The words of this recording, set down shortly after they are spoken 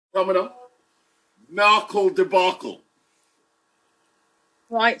coming up. Narco debacle.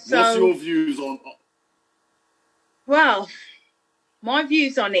 Right, What's so, your views on? well, my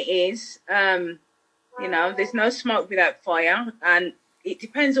views on it is, you know, there's no smoke without fire, and it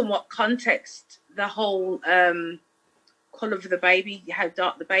depends on what context the whole colour of the baby, how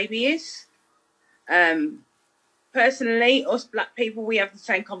dark the baby is. Personally, us black people, we have the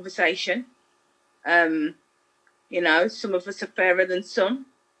same conversation. You know, some of us are fairer than some.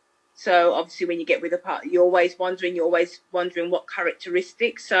 So obviously, when you get with a partner, you're always wondering what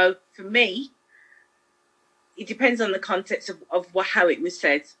characteristics. So for me, it depends on the context of how it was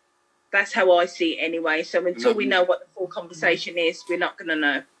said. That's how I see it anyway. So until we know what the full conversation is, we're not going to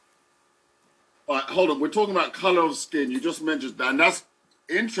know. All right, hold on. We're talking about color of skin. You just mentioned that, and that's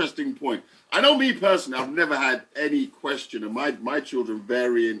interesting point. I know me personally, I've never had any question, and my children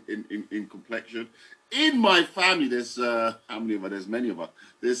vary in complexion. In my family, there's how many of us? There's many of us.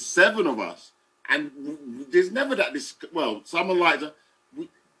 There's 7 of us, and there's never that. Well, someone like that.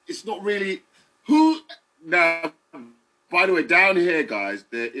 It's not really who now. By the way, down here, guys,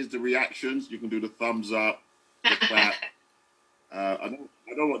 there is the reactions. You can do the thumbs up, the clap. I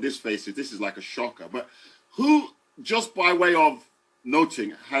don't know what this face is. This is like a shocker. But who, just by way of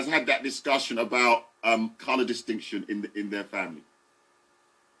noting, has had that discussion about color distinction in their family?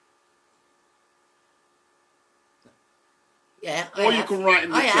 Yeah, or you can write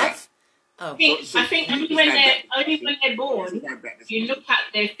in the chat. Have. Oh. I think only when they're born, you look at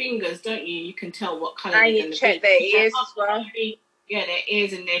their fingers, don't you? You can tell what colour. And you check their ears as well. Yeah, their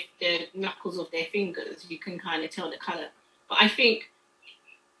ears and the knuckles of their fingers. You can kind of tell the colour. But I think,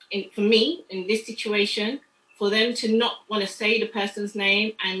 for me, in this situation, for them to not want to say the person's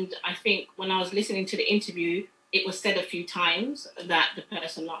name, and I think when I was listening to the interview, it was said a few times that the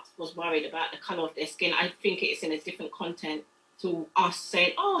person was worried about the colour of their skin. I think it's in a different content to us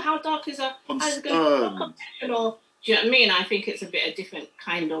saying, "Oh, how dark is a how's it going?" Do you know what I mean? I think it's a bit a different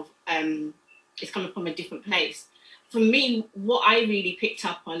kind of. It's coming from a different place. For me, what I really picked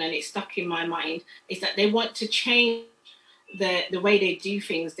up on, and it stuck in my mind, is that they want to change the way they do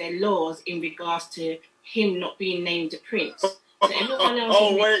things, their laws in regards to him not being named a prince. So everyone else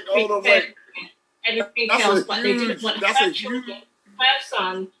everything else, but they didn't want her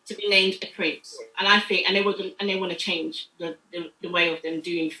son to be named a prince. And I think, and they want to change the way of them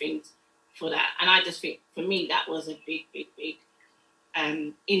doing things for that. And I just think, for me, that was a big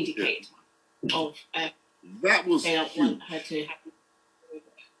indicator of that was they don't want her to have.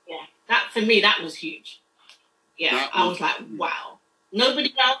 Yeah, that for me, that was huge. Yeah, I was like, wow.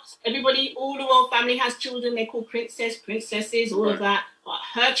 Nobody else, everybody, all the royal family has children. They call princesses, all of that. But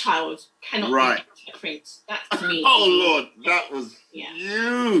her child cannot be a prince. That's to me. Oh Lord, that was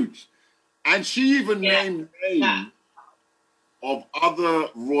huge. And she even named names of other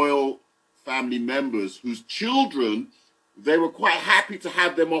royal family members whose children, they were quite happy to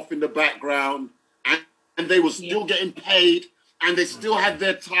have them off in the background, and they were still getting paid, and they still had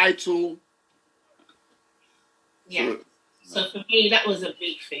their title. Yeah. So for me, that was a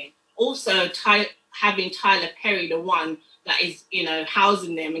big thing. Also, having Tyler Perry, the one that is,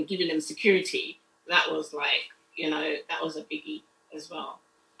 housing them and giving them security, that was like, that was a biggie as well.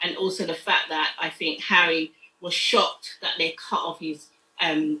 And also the fact that I think Harry was shocked that they cut off his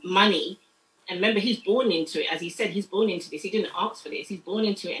money. And remember, he's born into it. As he said, he's born into this. He didn't ask for this. He's born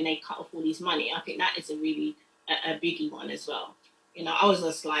into it, and they cut off all his money. I think that is a really a biggie one as well. I was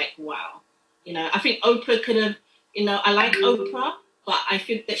just like, wow. I think Oprah could have. I like Oprah, but I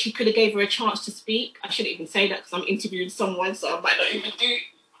think that she could have gave her a chance to speak. I shouldn't even say that because I'm interviewing someone, so I might not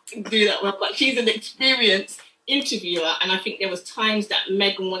even do that well. But she's an experienced interviewer, and I think there was times that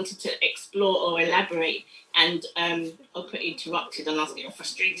Meghan wanted to explore or elaborate, and Oprah interrupted, and I was getting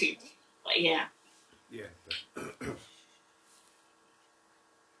frustrated. But yeah. Yeah.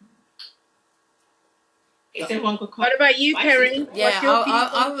 What about you, Kerry? Yeah,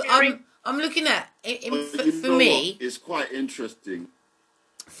 I'm looking at for me. It's quite interesting.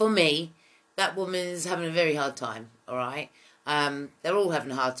 For me, that woman's having a very hard time. All right, they're all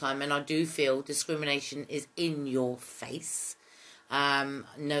having a hard time, and I do feel discrimination is in your face. No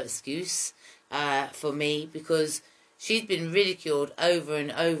excuse for me, because she's been ridiculed over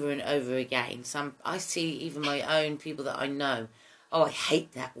and over and over again. I see even my own people that I know. Oh, I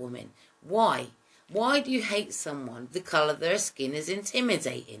hate that woman. Why? Why do you hate someone? The colour of their skin is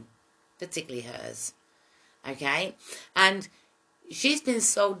intimidating. Particularly hers. Okay? And she's been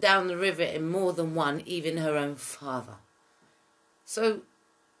sold down the river in more than one, even her own father. So,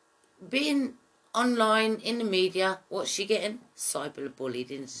 being online, in the media, what's she getting? Cyberbullied,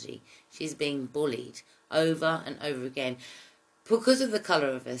 isn't she? She's being bullied over and over again. because of the colour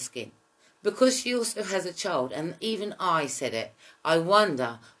of her skin. Because she also has a child, and even I said it, I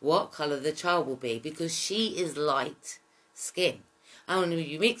wonder what colour the child will be, because she is light skin. And when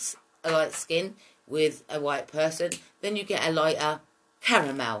you mix a light skin with a white person, then you get a lighter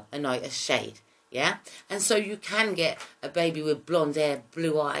caramel, a lighter shade, yeah? And so you can get a baby with blonde hair,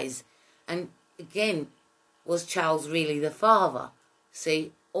 blue eyes. And again, was Charles really the father?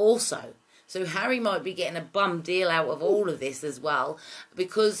 See, also. So Harry might be getting a bum deal out of all of this as well,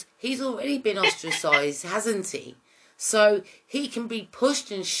 because he's already been ostracised, hasn't he? So he can be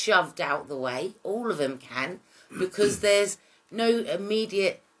pushed and shoved out the way, all of them can, because there's no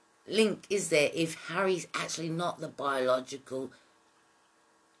immediate link, is there, if Harry's actually not the biological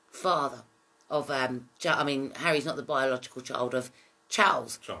father of, Harry's not the biological child of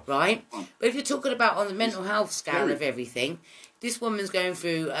Charles, right? But if you're talking about on the mental health scale of everything, this woman's going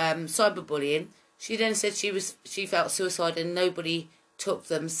through cyberbullying. She then said she felt suicide and nobody took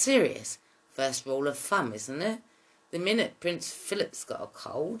them serious. First rule of thumb, isn't it? The minute Prince Philip's got a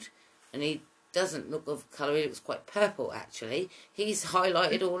cold, and he doesn't look of colour, he looks quite purple actually, he's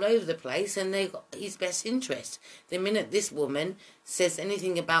highlighted all over the place and they got his best interest. The minute this woman says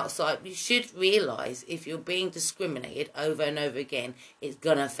anything about cyber, you should realise if you're being discriminated over and over again, it's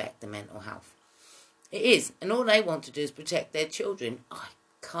going to affect the mental health. It is, and all they want to do is protect their children. I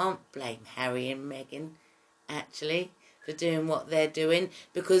can't blame Harry and Meghan, actually, for doing what they're doing,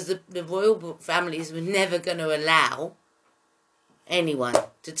 because the royal families were never going to allow anyone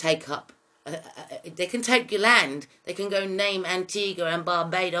to take up. They can take your land. They can go name Antigua and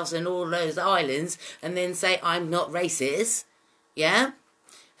Barbados and all those islands, and then say I'm not racist. Yeah.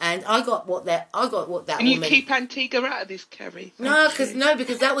 And I got what that and you woman... keep Antigua out of this, Kerry. Because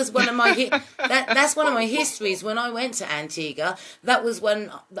that was one of my that's one of my histories. When I went to Antigua, that was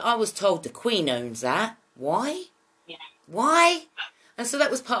when I was told the Queen owns that. Why? Yeah. Why? And so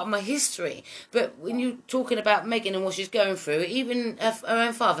that was part of my history. But when you're talking about Meghan and what she's going through, even her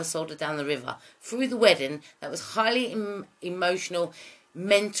own father sold her down the river. Through the wedding, that was highly emotional,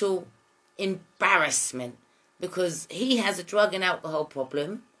 mental embarrassment, because he has a drug and alcohol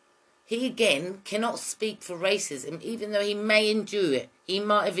problem. He, again, cannot speak for racism, even though he may endure it. He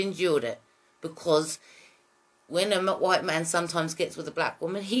might have endured it, because when a white man sometimes gets with a black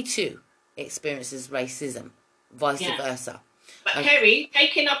woman, he too experiences racism, vice versa. But Kerry,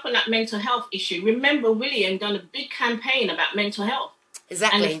 taking up on that mental health issue, remember William done a big campaign about mental health.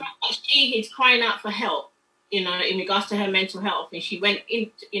 Exactly. And the fact that she is crying out for help, in regards to her mental health, and she went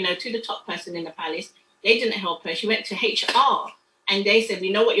in, to the top person in the palace. They didn't help her. She went to HR, and they said,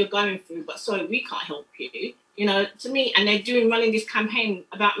 "We know what you're going through, but sorry, we can't help you." To me, and they're running this campaign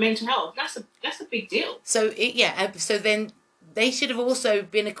about mental health. That's a big deal. So so then they should have also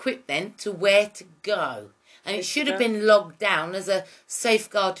been equipped then to where to go. And it should have been logged down as a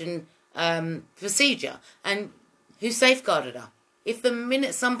safeguarding procedure. And who safeguarded her? If the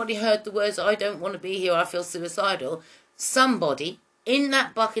minute somebody heard the words, "I don't want to be here, I feel suicidal," somebody in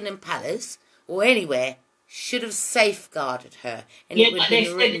that Buckingham Palace or anywhere should have safeguarded her. And it would have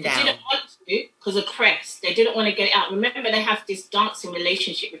been written down. They didn't want to because of press. They didn't want to get it out. Remember, they have this dancing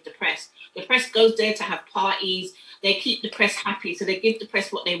relationship with the press. The press goes there to have parties. They keep the press happy, so they give the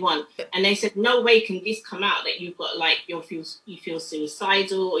press what they want. And they said, no way can this come out that you've got you feel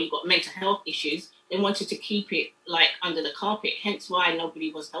suicidal or you've got mental health issues. They wanted to keep it under the carpet. Hence why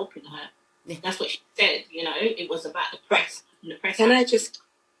nobody was helping her. Yeah. That's what she said. It was about the press. And the press. Can I just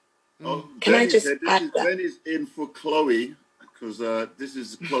add that? Ben is in for Chloe, because this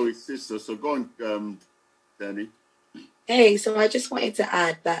is Chloe's sister. So go on, Danny. Hey, so I just wanted to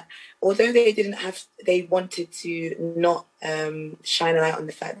add that although they wanted to not shine a light on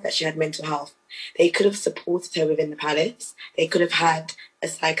the fact that she had mental health, they could have supported her within the palace. They could have had a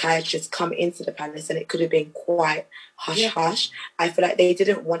psychiatrist come into the palace, and it could have been quite hush-hush. I feel like they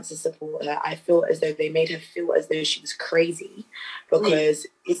didn't want to support her. I feel as though they made her feel as though she was crazy, because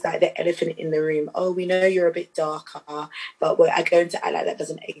it's like the elephant in the room. Oh, we know you're a bit darker, but we're going to act like that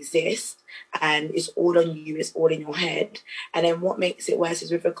doesn't exist, and it's all on you, it's all in your head. And then what makes it worse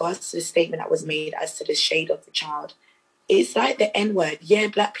is with regards to the statement that was made as to the shade of the child. It's like the N-word. Yeah,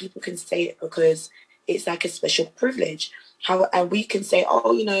 black people can say it because it's like a special privilege. And we can say,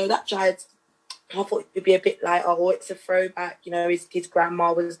 oh, that child, I thought it would be a bit like, oh, it's a throwback, his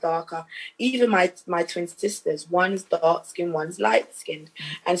grandma was darker. Even my twin sisters, one's dark-skinned, one's light-skinned.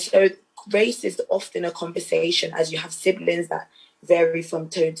 And so race is often a conversation, as you have siblings that vary from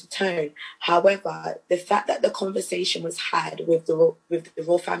tone to tone. However, the fact that the conversation was had with the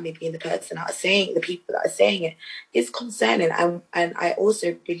royal family being the person that are saying, the people that are saying it, is concerning. And I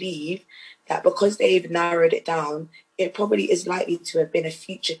also believe that because they've narrowed it down, it probably is likely to have been a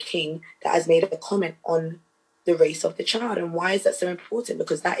future king that has made a comment on the race of the child. And why is that so important?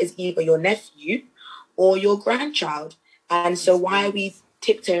 Because that is either your nephew or your grandchild. And so why are we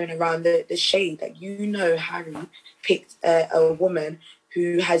tiptoeing around the shade that, you know, Harry picked a woman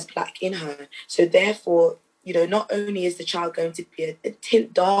who has black in her. So therefore, you know, not only is the child going to be a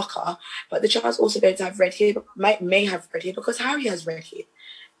tint darker, but the child's also going to have red hair, may have red hair because Harry has red hair.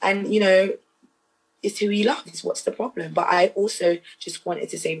 And, you know, it's who he loves. What's the problem? But I also just wanted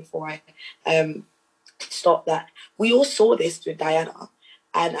to say before I stop that we all saw this with Diana.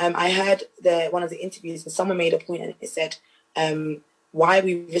 And I heard one of the interviews and someone made a point and it said, why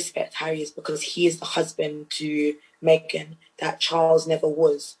we respect Harry is because he is the husband to Meghan that Charles never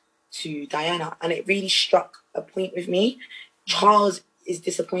was to Diana. And it really struck a point with me. Charles is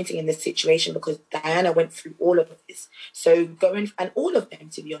disappointing in this situation because Diana went through all of this. So and all of them,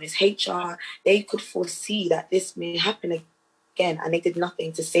 to be honest, HR, they could foresee that this may happen again, and they did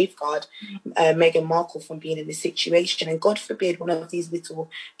nothing to safeguard Meghan Markle from being in this situation. And God forbid one of these little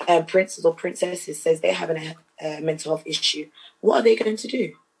princes or princesses says they're having a mental health issue. What are they going to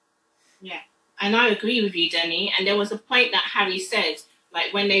do? Yeah, and I agree with you, Denny. And there was a point that Harry said,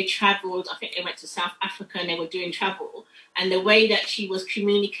 like when they travelled, I think they went to South Africa and they were doing travel, and the way that she was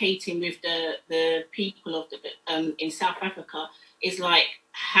communicating with the people of the in South Africa is like,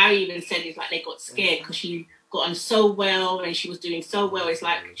 Harry even said, it's like they got scared because she got on so well and she was doing so well. It's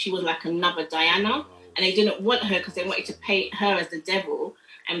like she was like another Diana, and they didn't want her because they wanted to paint her as the devil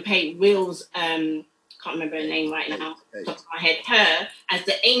and paint Will's can't remember her name right now, top of my head, her as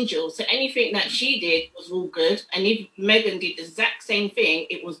the angel. So anything that she did was all good, and if Meghan did the exact same thing,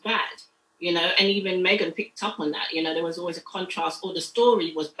 it was bad, you know. And even Meghan picked up on that, you know. There was always a contrast, or the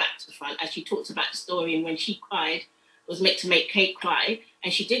story was back to front as she talked about the story, and when she cried, it was meant to make Kate cry,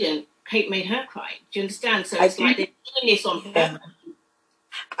 and she didn't. Kate made her cry. Do you understand? So it's like they're doing this on purpose.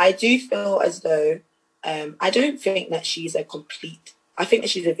 I do feel as though I don't think that she's I think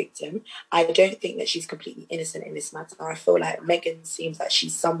that she's a victim. I don't think that she's completely innocent in this matter. I feel like Meghan seems like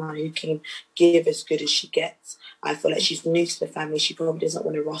she's someone who can give as good as she gets. I feel like she's new to the family. She probably doesn't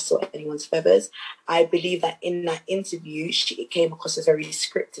want to rustle anyone's feathers. I believe that in that interview, it came across as very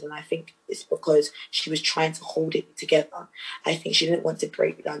scripted, and I think it's because she was trying to hold it together. I think she didn't want to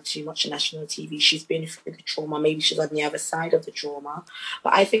break down too much on national TV. She's been through the trauma. Maybe she's on the other side of the trauma.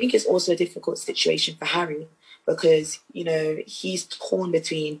 But I think it's also a difficult situation for Harry, because, you know, he's torn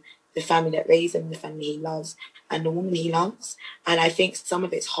between the family that raised him, the family he loves, and the woman he loves. And I think some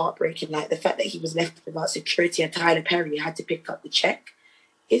of it's heartbreaking. Like the fact that he was left without security and Tyler Perry had to pick up the check.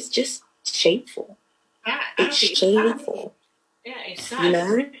 It's just shameful. It's shameful. Yeah, it's sad. You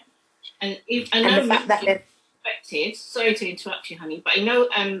know? And I know the fact that they're affected. Sorry to interrupt you, honey, but I know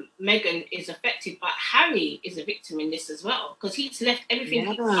Meghan is affected, but Harry is a victim in this as well, because he's left everything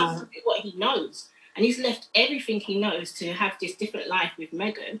he knows, what he knows. And he's left everything he knows to have this different life with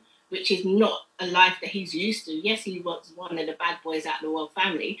Meghan, which is not a life that he's used to. Yes, he was one of the bad boys out of the royal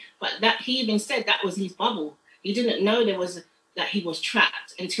family, but that he even said that was his bubble. He didn't know that he was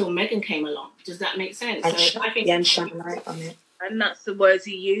trapped until Meghan came along. Does that make sense? And I think and shine light on it. And that's the words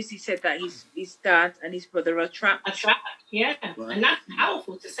he used. He said that his dad and his brother are trapped. Yeah. Right. And that's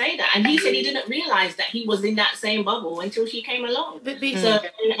powerful to say that. And he said he didn't realise that he was in that same bubble until she came along.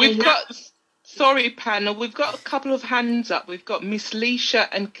 Sorry, panel. We've got a couple of hands up. We've got Miss Leisha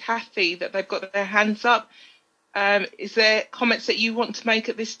and Kathy that they've got their hands up. Is there comments that you want to make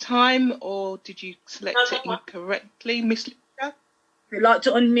at this time, or did you select it incorrectly, Miss Leisha? Would you like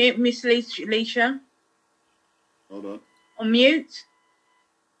to unmute Miss Leisha? Hold on. Unmute.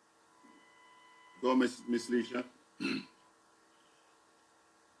 Go on, Miss Leisha.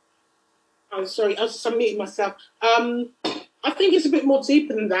 I'm sorry, I was just unmuting myself. I think it's a bit more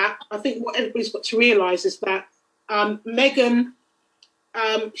deeper than that. I think what everybody's got to realise is that Meghan,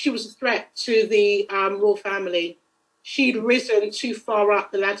 she was a threat to the royal family. She'd risen too far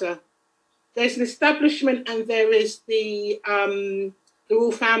up the ladder. There's an establishment and there is the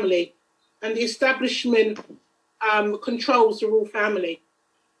royal family. And the establishment controls the royal family.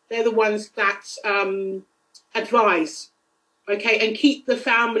 They're the ones that advise, okay, and keep the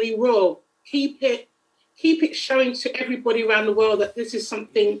family royal. Keep it showing to everybody around the world that this is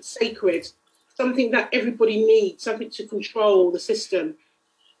something sacred, something that everybody needs, something to control the system.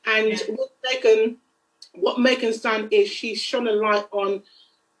 And what Meghan's done is she's shone a light on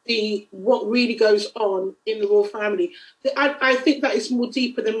what really goes on in the royal family. I think that it's more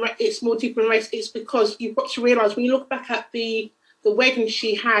deeper than race. It's because you've got to realise when you look back at the wedding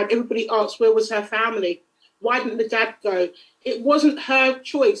she had, everybody asked where was her family? Why didn't the dad go? It wasn't her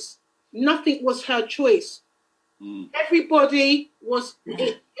choice. Nothing was her choice. Everybody was,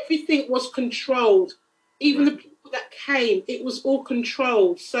 everything was controlled. Even the people that came, it was all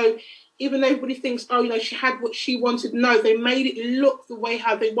controlled. So even though everybody thinks, oh, you know, she had what she wanted, no, they made it look the way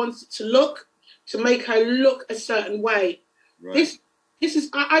how they wanted it to look, to make her look a certain way. Right. This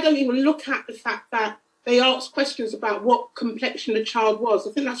is, I don't even look at the fact that they ask questions about what complexion the child was.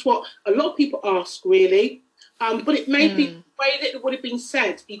 I think that's what a lot of people ask, really. But it may be the way that it would have been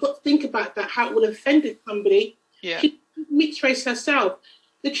said. You've got to think about that, how it would have offended somebody. Yeah. She's mixed race herself.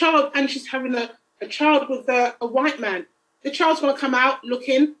 The child, and she's having a child with a white man. The child's going to come out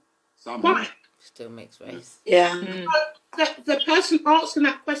looking white. Still mixed race. Yeah. So the person asking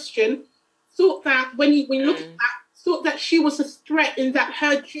that question thought that, when you look at that, thought that she was a threat in that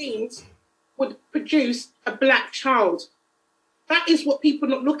her genes would produce a black child. That is what people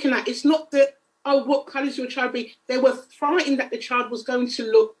are not looking at. It's not that, oh, what colour is your child be? They were frightened that the child was going to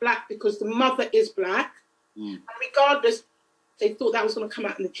look black because the mother is black. And regardless, they thought that was going to come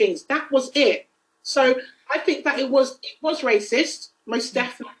out in the genes. That was it. So I think that it was racist, most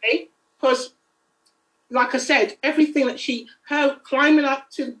definitely, because, like I said, everything that her climbing up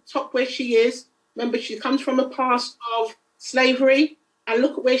to the top where she is, remember, she comes from a past of slavery, and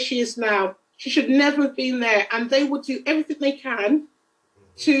look at where she is now. She should never have been there, and they will do everything they can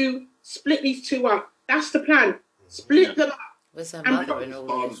to split these two up. That's the plan. Split them up. Where's her mother in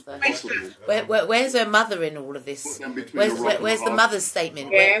all of this? Where's her mother in all of this? Where's the mother's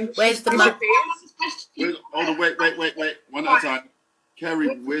statement? Where's the mother? Wait. One at a time.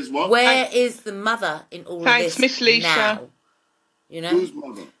 Kerry, where's what? Where is the mother in all of this? Thanks, Miss Leisha. Now? You know? Whose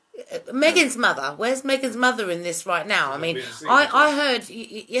mother? Megan's mother. Where's Megan's mother in this right now? I mean, I heard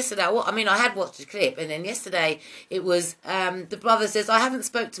yesterday. I had watched a clip, and then yesterday it was the brother says, "I haven't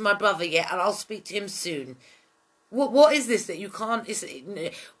spoke to my brother yet, and I'll speak to him soon." What is this that you can't?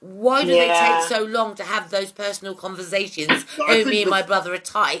 Why do they take so long to have those personal conversations? Oh, me and my brother are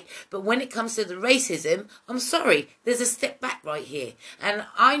tight, but when it comes to the racism, I'm sorry, there's a step back right here, and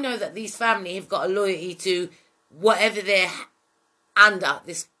I know that these family have got a loyalty to whatever they're under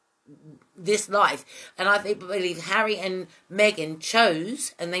this life, and I believe Harry and Meghan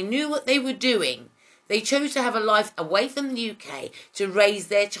chose, and they knew what they were doing. They chose to have a life away from the UK to raise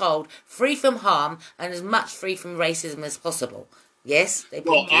their child free from harm and as much free from racism as possible. Yes, they.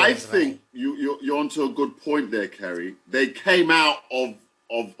 Well, I think you're onto a good point there, Kerry. They came out of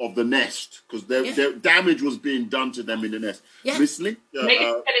the nest because their damage was being done to them in the nest. Yeah. Miss Lee, Meghan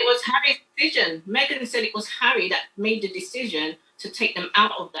said it was Harry's decision. Meghan said it was Harry that made the decision to take them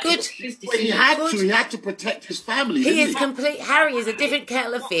out of that. Good. It was his Well, decision. he had to protect his family. He didn't is complete. Harry is a different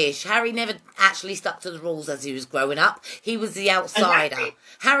kettle of fish. Harry never actually stuck to the rules as he was growing up. He was the outsider. Exactly.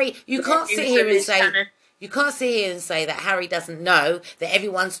 Harry, you can't sit here and say. You can't sit here and say that Harry doesn't know that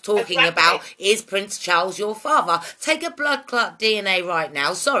everyone's talking about, is Prince Charles your father? Take a blood clot DNA right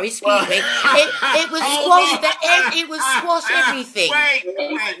now. Sorry, excuse me. It would squash it would squash everything. Wait.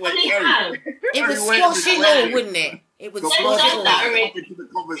 It would squash it all, wouldn't it? It would squash it all. Into the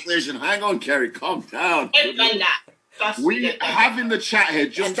conversation. Hang on, Kerry, calm down. They've done that. We have in the chat here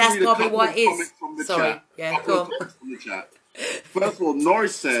just And to that's read a probably couple what of it is. comments from the Sorry. chat. Yeah, Couple go of on. comments from the chat. First of all,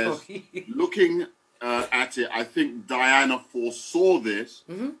 Norris says, looking at it, I think Diana foresaw this,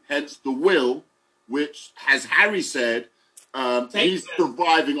 hence the will, which, as Harry said, he's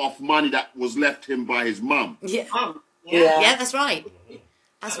surviving off money that was left him by his mum. Yeah, that's right.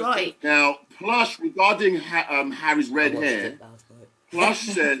 That's right. Now, Plush, regarding Harry's red hair, Plush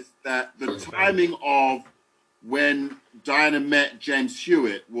says that the timing of when Diana met James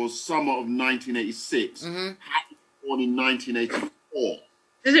Hewitt was summer of 1986. Harry was born in 1984.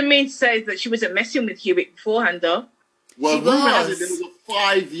 Doesn't mean to say that she wasn't messing with Hewitt beforehand, though. Well, She rumor has was. it there was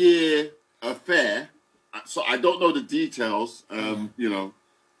a 5-year affair, so I don't know the details. You know,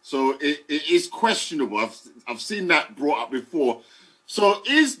 so it is questionable. I've seen that brought up before. So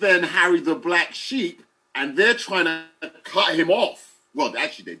is then Harry the black sheep, and they're trying to cut him off? Well,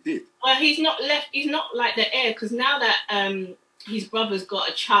 actually, they did. Well, he's not left. He's not like the heir because now that his brother's got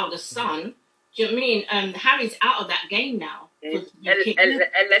a child, a son. Do you know what I mean? Harry's out of that game now.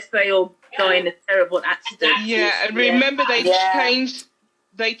 Unless they all die in a terrible accident. Yeah, and remember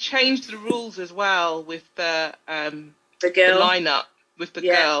they changed the rules as well with the girl. lineup with the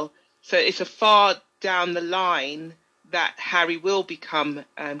girl. So it's a far down the line that Harry will become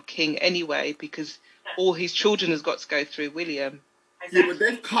king anyway, because all his children has got to go through William. Yeah, but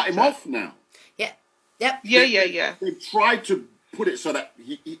they've cut him off now. Yeah. Yep. Yeah. They've tried to put it so that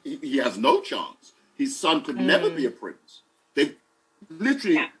he has no chance. His son could never be a prince. They've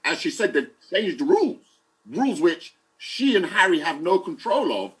literally, as she said, they've changed the rules. Rules which she and Harry have no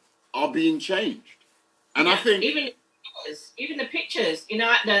control of are being changed. And I think even the pictures, you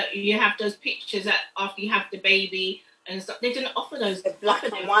know, you have those pictures that after you have the baby and stuff. They didn't offer those. The black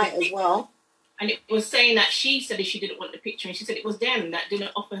and white as well. And it was saying that she said that she didn't want the picture, and she said it was them that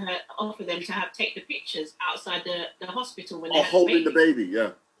didn't offer them to take the pictures outside the hospital when they had holding the baby.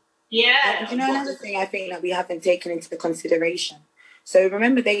 Yeah. Yeah. You know, another thing I think that we haven't taken into consideration. So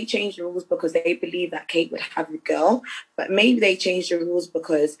remember, they changed the rules because they believed that Kate would have a girl, but maybe they changed the rules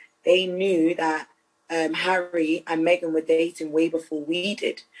because they knew that Harry and Meghan were dating way before we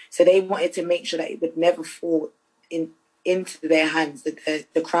did. So they wanted to make sure that it would never fall into their hands, that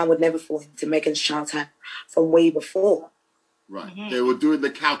the crown would never fall into Meghan's child's hand from way before. Right. Mm-hmm. They were doing the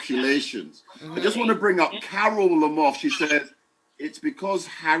calculations. Mm-hmm. I just want to bring up Carol Lamoff. She says, it's because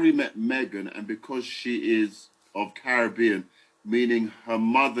Harry met Meghan and because she is of Caribbean, meaning her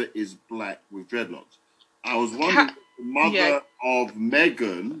mother is black with dreadlocks. I was wondering if the mother of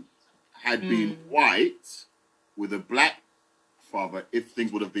Meghan had been white with a black father, if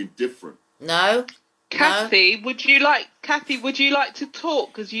things would have been different. No. Kathy, would you like to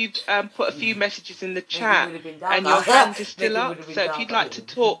talk? Because you've put a few messages in the chat, and your hand is still up. So if you'd like to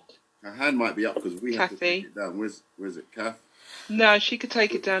talk, her hand might be up because we have to take it down. Where's it, Kath? No, she could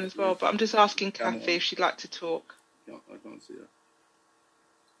take it down as well. But I'm just asking Kathy if she'd like to talk. No, I can't see her.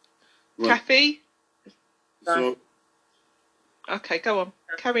 Right. Kathy. So. Okay, go on.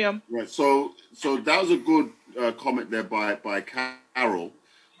 Carry on. Right. So that was a good comment there by Carol.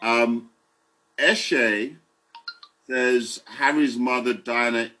 Eshe says Harry's mother,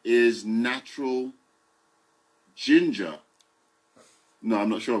 Diana, is natural ginger. No, I'm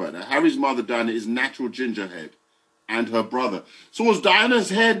not sure about that. Harry's mother, Diana, is natural gingerhead, and her brother. So was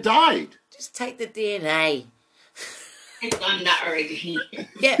Diana's hair dyed? Just take the DNA. I've done that already.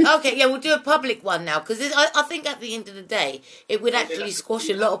 Yeah, okay, yeah, we'll do a public one now, because I think at the end of the day, it would actually squash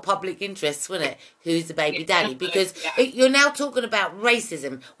a lot of public interests, wouldn't it? Who's the baby daddy? Because you're now talking about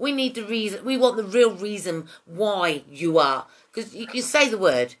racism. We need the reason, we want the real reason why you are. Because you can say the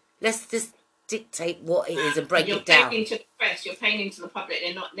word, let's just dictate what it is and break it down. You're paying into the press, you're paying into the public,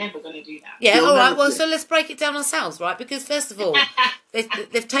 they're never going to do that. Yeah, all right, well, so let's break it down ourselves, right? Because first of all,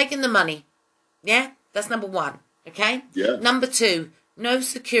 they've taken the money, yeah? That's number one. Okay? Yeah. Number two, no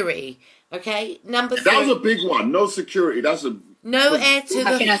security. Okay? Number three. That was a big one. No security. That's a... No heir to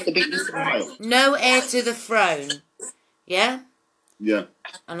I think that's the biggest one. No heir to the throne. Yeah? Yeah.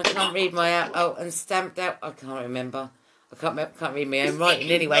 And I can't read my... Oh, and stamped out... I can't remember. I can't read my own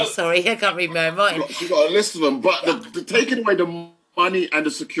writing anyway. Sorry, I can't read my own writing. You got a list of them. But the taking away the money and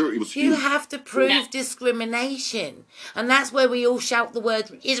the security was huge. You have to prove discrimination. And that's where we all shout the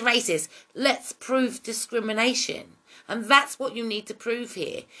word is racist. Let's prove discrimination. And that's what you need to prove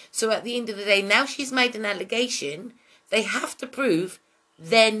here. So at the end of the day, now she's made an allegation, they have to prove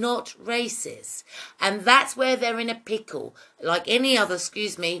they're not racist. And that's where they're in a pickle. Like any other,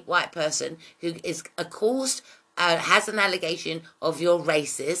 white person who is accused, has an allegation of you're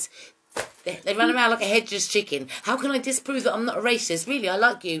racist. They run around like a headless chicken. How can I disprove that I'm not a racist? Really, I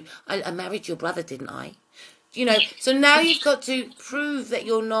like you. I married your brother, didn't I? You know, so now you've got to prove that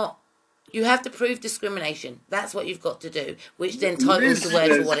you're not... You have to prove discrimination. That's what you've got to do, which then titles the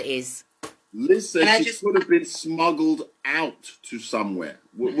word for what it is. Liz says she could have been smuggled out to somewhere.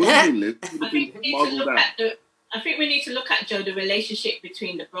 What do you mean, Liz? Could have been smuggled out. I think we need to look at, Joe, the relationship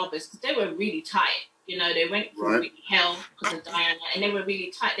between the brothers, because they were really tight. You know, they went through hell because of Diana, and they were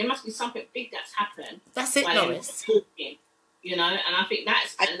really tight. There must be something big that's happened. That's it, Norris. You know, and I think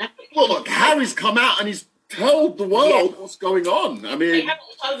that's... Well, look, Harry's come out and he's told the world what's going on. I mean... They haven't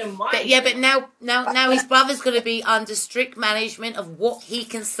told them why. But now his brother's going to be under strict management of what he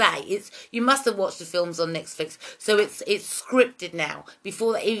can say. You must have watched the films on Netflix, so it's scripted now.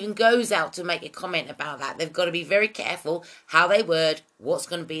 Before it even goes out to make a comment about that, they've got to be very careful how they word what's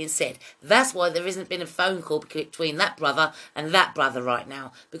going to be said. That's why there hasn't been a phone call between that brother and that brother right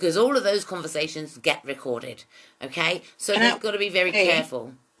now, because all of those conversations get recorded. Okay, so they've got to be very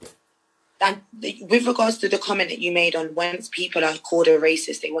careful. With regards to the comment that you made on once people are called a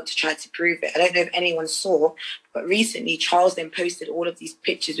racist, they want to try to prove it. I don't know if anyone saw, but recently Charles then posted all of these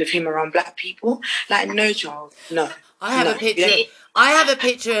pictures with him around black people. Like, no, Charles, no. I have a picture. I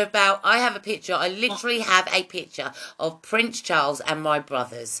literally have a picture of Prince Charles and my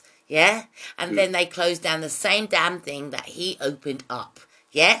brothers. Yeah? And then they closed down the same damn thing that he opened up.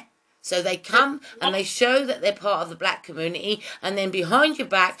 Yeah? So they come and they show that they're part of the black community, and then behind your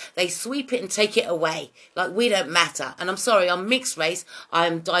back, they sweep it and take it away. Like, we don't matter. And I'm sorry, I'm mixed race,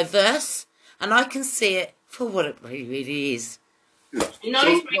 I'm diverse, and I can see it for what it really is.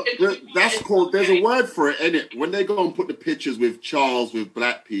 No, So that's called. There's a word for it, isn't it? When they go and put the pictures with Charles with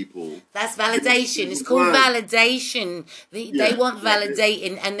black people. That's validation. There's It's a called word. validation. They Yeah. want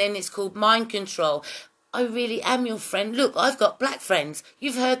validating, and then it's called mind control. I really am your friend. Look, I've got black friends.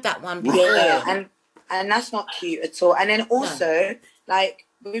 You've heard that one before. Yeah, and that's not cute at all. And then also, like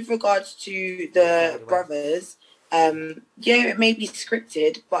with regards to the brothers, yeah, it may be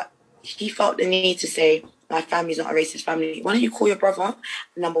scripted, but he felt the need to say, "My family's not a racist family." Why don't you call your brother?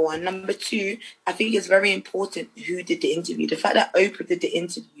 Number one. Number two, I think it's very important who did the interview. The fact that Oprah did the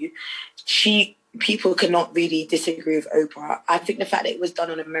interview, people cannot really disagree with Oprah. I think the fact that it was done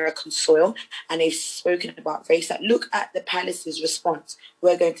on American soil and they've spoken about race, like look at the palace's response.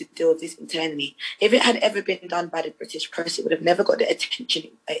 We're going to deal with this internally. If it had ever been done by the British press, it would have never got the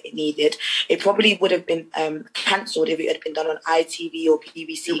attention it needed. It probably would have been cancelled if it had been done on ITV or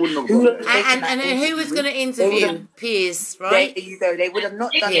BBC. And then who was going to interview? Piers, right? There you go. They would have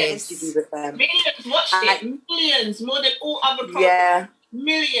not done an interview with them. Millions watched it. Millions, more than all other programs. Yeah.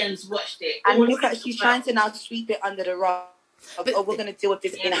 Millions watched it. And look at, she's trying to now sweep it under the rug. We're going to deal with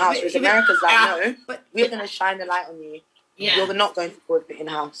this in-house. Whereas America's like, no, we're going to shine the light on you. Yeah. You're not going to deal with it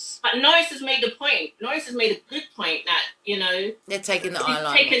in-house. But Norris has made the point. Norris has made a good point that, you know, they're taking the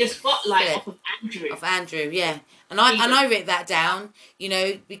taking the spotlight off of Andrew. Of Andrew, yeah. And I wrote that down, you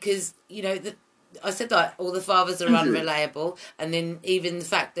know, because, you know, I said that all the fathers are unreliable, and then even the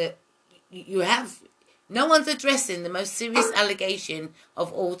fact that you have... No one's addressing the most serious allegation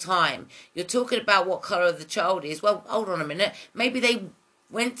of all time. You're talking about what colour the child is. Well, hold on a minute. Maybe they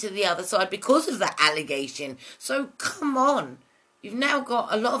went to the other side because of that allegation. So, come on. You've now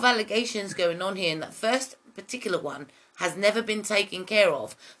got a lot of allegations going on here, and that first particular one has never been taken care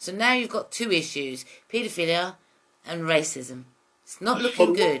of. So now you've got two issues, paedophilia and racism. It's not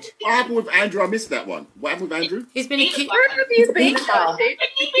looking good. What happened with Andrew? I missed that one. What happened with Andrew? He's been accused. Where have you been, Darcy?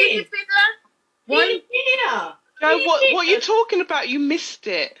 Joe, what are you talking about? You missed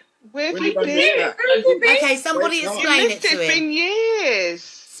it. Where have you been? Okay, somebody explain it to him. It's been years.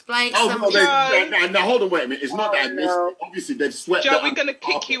 Explain now hold on, wait a minute. It's not that I missed it. Obviously, they've swept Joe, we're going to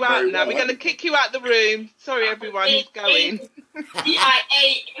kick you out now. We're going to kick you out the room. Sorry, everyone. He's going.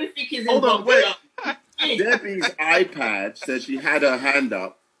 CIA, everything is Hold on, involved. wait. Debbie's iPad says she had her hand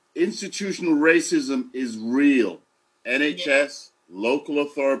up. Institutional racism is real. NHS, local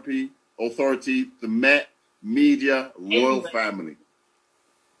authority, the Met, media, royal family.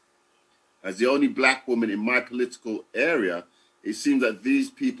 As the only black woman in my political area, it seems that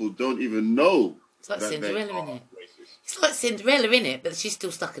these people don't even know. It's like Cinderella, isn't it? It's like Cinderella, isn't it? But she's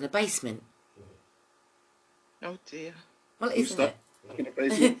still stuck in a basement. Oh dear. Well, isn't it?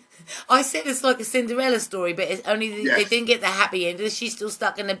 I said it's like a Cinderella story, but it's only they didn't get the happy end. She's still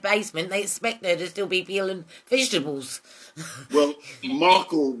stuck in the basement. They expect her to still be peeling vegetables. Well,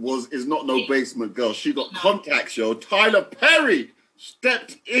 Markle is not no basement girl. She got contacts, yo. Tyler Perry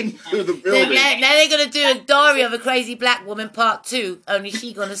stepped into the building. Now they're going to do a Diary of a Crazy Black Woman Part 2, only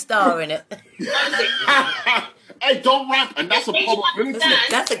she going to star in it. Hey, don't rap, and that's a probability.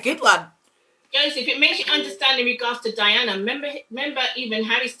 That's a good one. Joseph, it makes you understand in regards to Diana. Remember even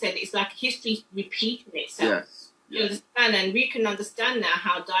Harry said it's like history repeating itself. Yes. You understand? And we can understand now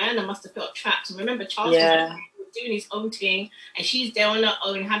how Diana must have felt trapped. And remember, Charles was doing his own thing, and she's there on her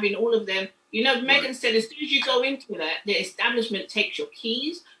own, having all of them. You know, Meghan said as soon as you go into that, the establishment takes your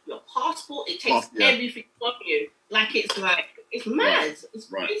keys, your passport, it takes everything from you. It's mad. It's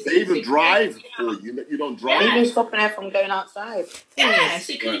crazy. They even drive for you. You don't drive. Even stopping her from going outside. Yeah,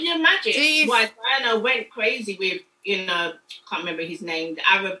 so can you imagine why Diana went crazy with, you know, can't remember his name, the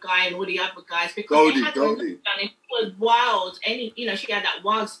Arab guy and all the other guys, because they had Goldie. And it was wild. She had that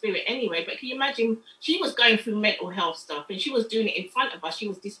wild spirit anyway. But can you imagine, she was going through mental health stuff and she was doing it in front of us. She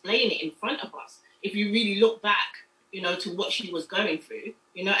was displaying it in front of us. If you really look back, you know, to what she was going through,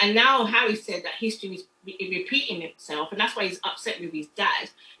 you know, and now Harry said that history is repeating itself, and that's why he's upset with his dad,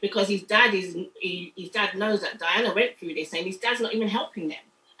 because his dad knows that Diana went through this, and his dad's not even helping them,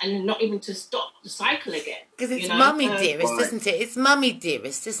 and not even to stop the cycle again. Because it's mummy dearest, isn't it? It's mummy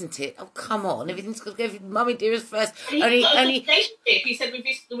dearest, isn't it? Oh, come on, everything's got to go for mummy dearest first. And he said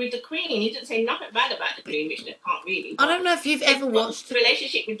with the Queen, he didn't say nothing bad about the Queen, which they can't really. I don't know if you've ever watched the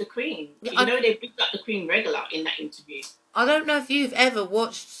relationship with the Queen. You know, they picked up the Queen regular in that interview. I don't know if you've ever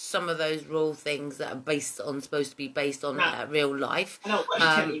watched some of those royal things that are supposed to be based on real life. I don't watch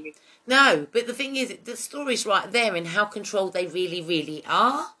TV. No, but the thing is, the story's right there in how controlled they really, really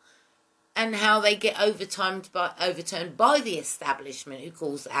are, and how they get overturned by the establishment, who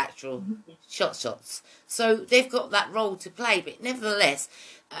calls the actual shots. So they've got that role to play, but nevertheless,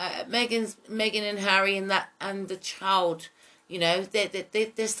 Meghan and Harry and the child, You know,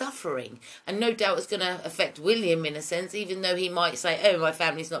 they're suffering. And no doubt it's going to affect William in a sense, even though he might say, oh, my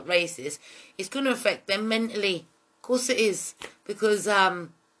family's not racist. It's going to affect them mentally. Of course it is. Because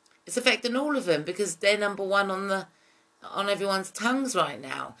it's affecting all of them, because they're number one on everyone's tongues right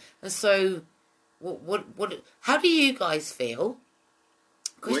now. And so, how do you guys feel?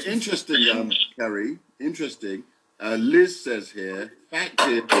 Well, interesting, Kerry. Interesting. Liz says here, fact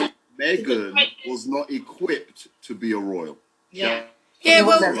is, Meghan was not equipped to be a royal. Yeah. Yeah,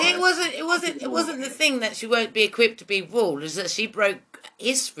 well, it wasn't the thing that she won't be equipped to be ruled. Is that she broke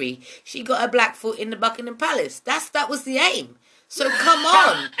history? She got her black foot in the Buckingham Palace. That was the aim. So come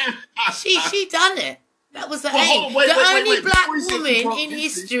on, she done it. That was the aim. The only black woman in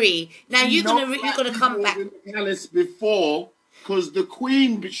history. Now you're gonna come back. In the palace before, because the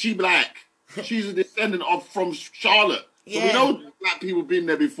Queen, she black. She's a descendant from Charlotte. So we know black people been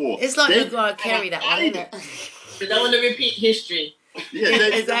there before. It's like they're gonna carry that one, isn't it? They don't want to repeat history. Yeah,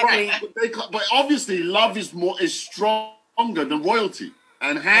 exactly. Right. But obviously, love is stronger than royalty.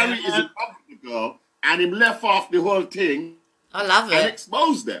 And Harry is in love with the girl, and him left off the whole thing. I love it. And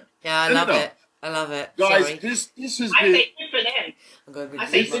exposed them. Yeah, I love it. I love it. Guys, Sorry. this has I been. say good for them. I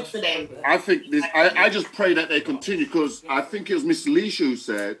say good for them. I think this. I just pray that they continue, because I think it was Miss Leisha who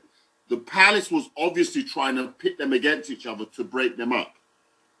said the palace was obviously trying to pit them against each other to break them up.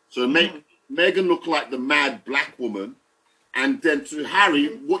 So make Meghan look like the mad black woman, and then to Harry,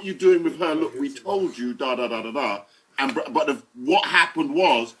 what you doing with her? Look, we told you, da da da da da. And but what happened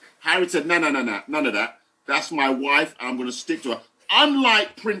was Harry said, no, none of that. That's my wife, and I'm going to stick to her.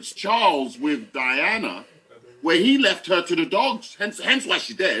 Unlike Prince Charles with Diana, where he left her to the dogs, hence why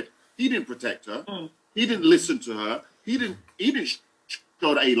she's dead. He didn't protect her. He didn't listen to her. He didn't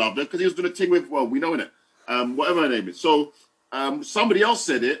show that he loved her, because he was doing a thing with, well, we know it, whatever her name is. So somebody else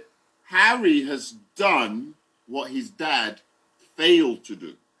said it. Harry has done what his dad failed to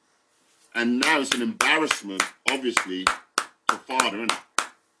do, and now it's an embarrassment, obviously, to father, isn't it?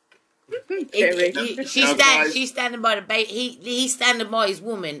 She's standing by the baby. He's standing by his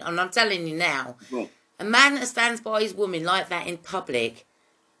woman, and I'm telling you now, a man that stands by his woman like that in public,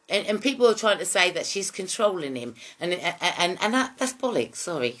 and people are trying to say that she's controlling him, and that's bollocks.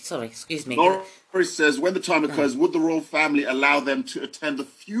 Sorry, excuse me. Norris says, when the time occurs, would the royal family allow them to attend the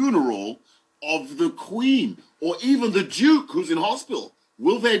funeral of the Queen or even the Duke who's in hospital?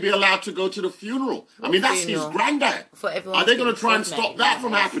 Will they be allowed to go to the funeral? I mean, that's his granddad. Are they going to try and stop that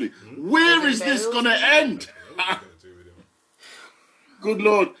from happening? Where is this going to end? Good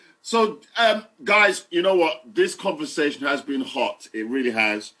Lord. So, guys, you know what? This conversation has been hot. It really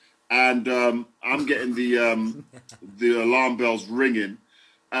has. And I'm getting the alarm bells ringing.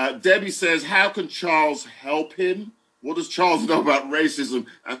 Debbie says, how can Charles help him? What does Charles know about racism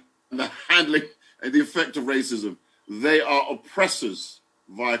and the handling and the effect of racism? They are oppressors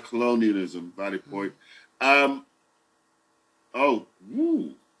via colonialism. Valid point.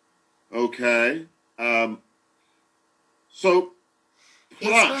 Okay. So,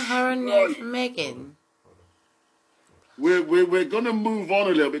 it's for her and Meghan. We're going to move on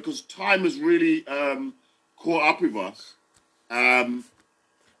a little bit, because time has really caught up with us.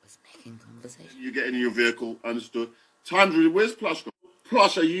 You get in your vehicle, understood. Time's really. Where's Plush?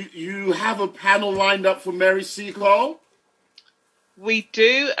 Plush, you have a panel lined up for Mary Seacole? We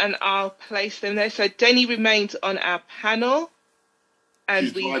do, and I'll place them there. So Denny remains on our panel,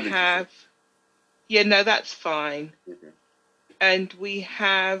 and She's driving. Yeah, no, that's fine. Okay. And we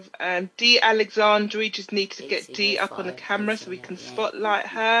have Dee Alexandra. We just need to get Dee up on the camera so we can spotlight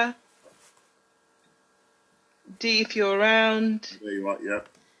her. Dee, if you're around. There you are, yeah.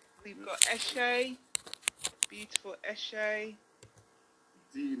 We've got Eshe. Beautiful Eshe.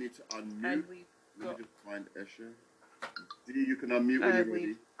 Dee, you need to unmute. And we've got... Let me just find Eshe. Dee, you can unmute when you're ready.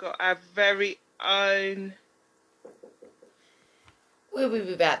 We've got our very own... We'll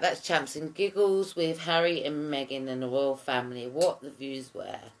be back. That's Champs and Giggles with Harry and Meghan and the royal family. What the views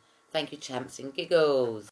were. Thank you, Champs and Giggles.